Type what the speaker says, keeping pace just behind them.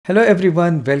Hello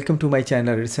everyone, welcome to my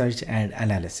channel Research and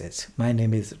Analysis. My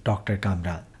name is Dr.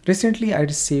 Kamran. Recently, I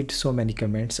received so many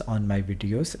comments on my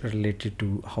videos related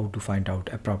to how to find out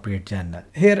appropriate journal.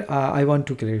 Here, I want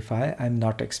to clarify, I'm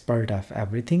not expert of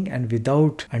everything, and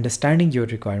without understanding your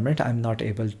requirement, I'm not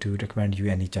able to recommend you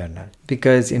any journal.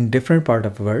 Because in different part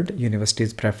of the world,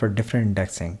 universities prefer different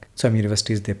indexing. Some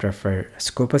universities, they prefer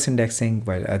Scopus indexing,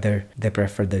 while other, they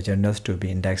prefer the journals to be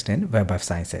indexed in Web of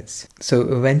Sciences.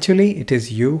 So eventually, it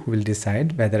is you who will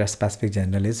decide whether a specific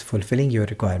journal is fulfilling your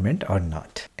requirement or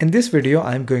not. In this video,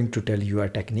 I'm going to tell you a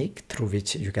technique through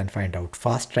which you can find out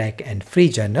fast track and free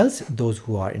journals, those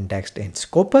who are indexed in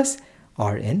Scopus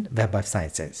or in Web of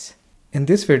Sciences. In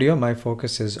this video, my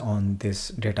focus is on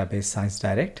this database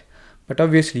ScienceDirect, but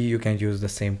obviously you can use the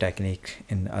same technique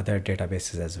in other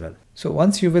databases as well. So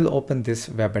once you will open this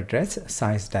web address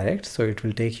ScienceDirect, so it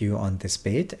will take you on this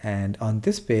page, and on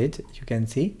this page you can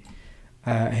see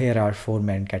here are four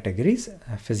main categories: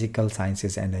 physical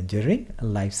sciences and engineering,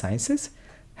 life sciences,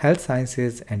 health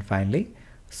sciences, and finally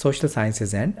social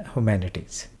sciences and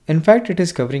humanities. In fact, it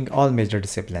is covering all major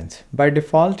disciplines. By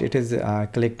default, it is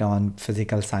clicked on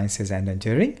physical sciences and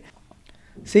engineering.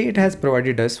 See, it has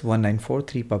provided us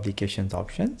 1943 publications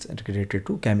options related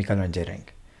to chemical engineering.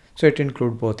 So it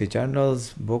includes both the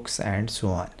journals, books, and so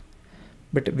on.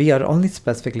 But we are only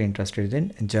specifically interested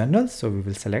in journals, so we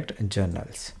will select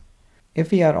journals.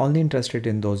 If we are only interested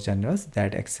in those journals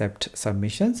that accept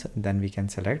submissions, then we can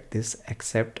select this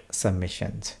accept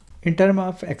submissions. In terms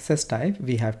of access type,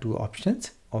 we have two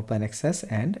options: open access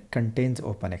and contains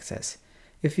open access.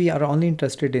 If we are only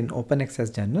interested in open access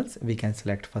journals, we can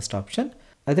select first option.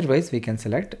 Otherwise, we can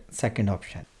select second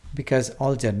option, because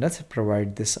all journals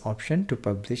provide this option to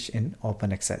publish in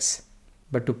open access.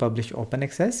 But to publish open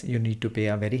access, you need to pay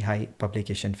a very high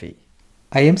publication fee.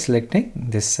 I am selecting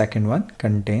this second one,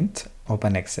 contains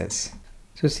open access.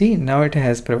 So see, now it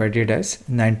has provided us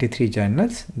 93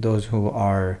 journals, those who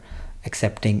are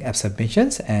accepting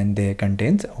submissions, and they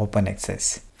contains open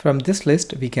access. From this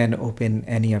list, we can open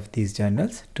any of these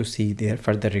journals to see their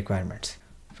further requirements.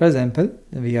 For example,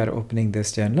 we are opening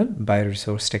this journal,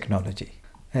 Bioresource Technology.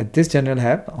 This journal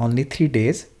have only 3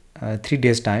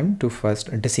 days time to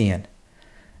first decision,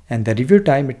 and the review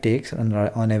time it takes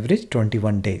on average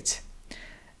 21 days.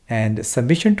 And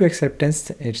submission to acceptance,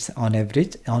 it's on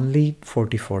average only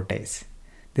 44 days.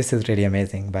 This is really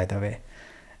amazing, by the way.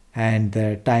 And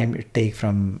the time it takes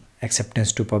from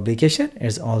acceptance to publication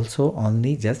is also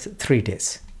only just 3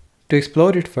 days. To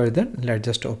explore it further, let's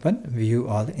just open View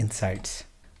All Insights.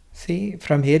 See,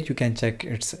 from here you can check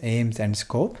its aims and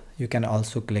scope. You can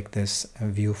also click this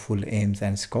View Full Aims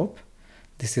and Scope.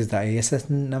 This is the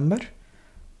ISSN number,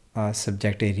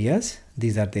 subject areas.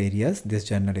 These are the areas this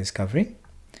journal is covering.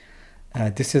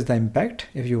 This is the impact.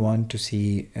 If you want to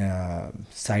see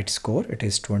site score, it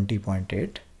is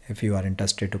 20.8. If you are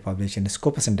interested to publish in a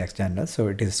Scopus Index journal, so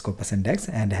it is Scopus Index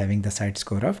and having the site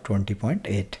score of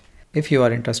 20.8. If you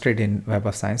are interested in Web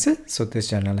of Sciences, so this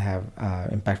journal have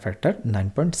impact factor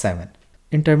 9.7.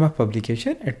 In terms of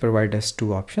publication, it provides us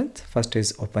two options. First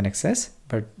is open access,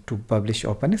 but to publish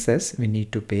open access, we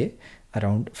need to pay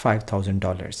around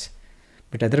 $5,000.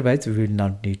 But otherwise, we will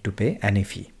not need to pay any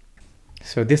fee.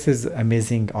 So this is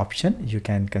amazing option you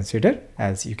can consider.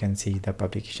 As you can see, the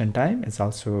publication time is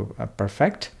also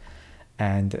perfect,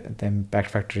 and the impact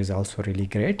factor is also really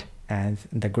great. And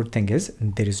the good thing is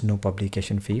there is no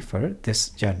publication fee for this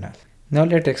journal. Now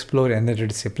let's explore another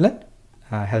discipline,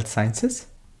 health sciences.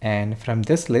 And from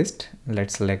this list,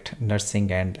 let's select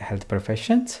nursing and health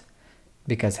professions,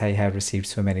 because I have received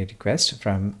so many requests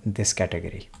from this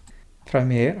category. From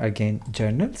here, again,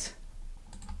 journals,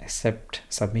 accept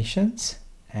submissions,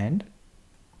 and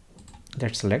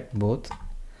let's select both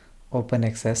open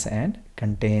access and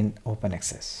contain open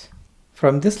access.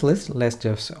 From this list, let's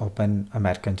just open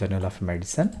American Journal of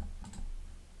Medicine.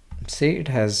 See, it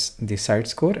has the site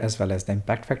score as well as the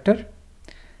impact factor,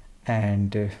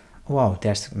 and wow,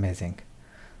 that's amazing.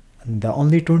 The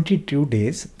only 22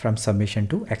 days from submission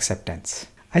to acceptance.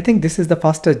 I think this is the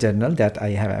fastest journal that I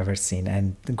have ever seen,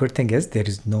 and the good thing is there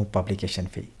is no publication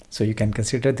fee. So you can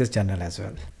consider this journal as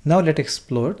well. Now let's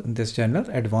explore this journal,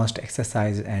 Advanced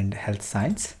Exercise and Health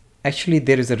Science. Actually,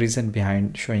 there is a reason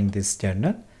behind showing this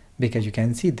journal, because you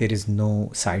can see there is no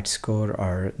site score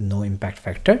or no impact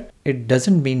factor. It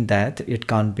doesn't mean that it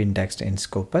can't be indexed in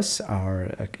Scopus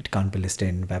or it can't be listed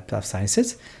in Web of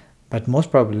Sciences, but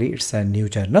most probably it's a new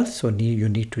journal, so you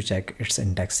need to check its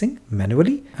indexing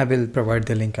manually. I will provide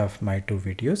the link of my 2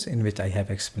 videos in which I have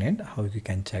explained how you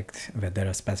can check whether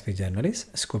a specific journal is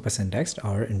Scopus indexed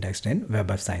or indexed in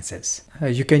Web of Sciences.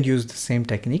 You can use the same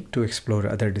technique to explore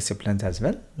other disciplines as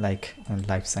well, like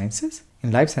life sciences.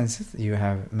 In life sciences, you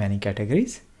have many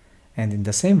categories, and in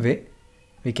the same way,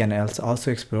 we can also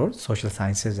explore social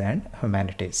sciences and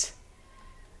humanities.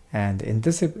 And in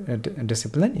this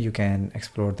discipline, you can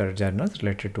explore the journals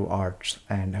related to arts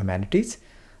and humanities,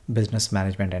 business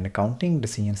management and accounting,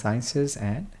 decision sciences,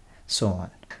 and so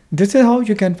on. This is how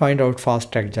you can find out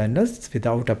fast-track journals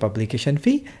without a publication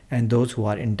fee and those who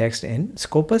are indexed in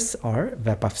Scopus or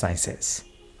Web of Sciences.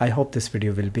 I hope this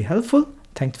video will be helpful.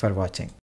 Thanks for watching.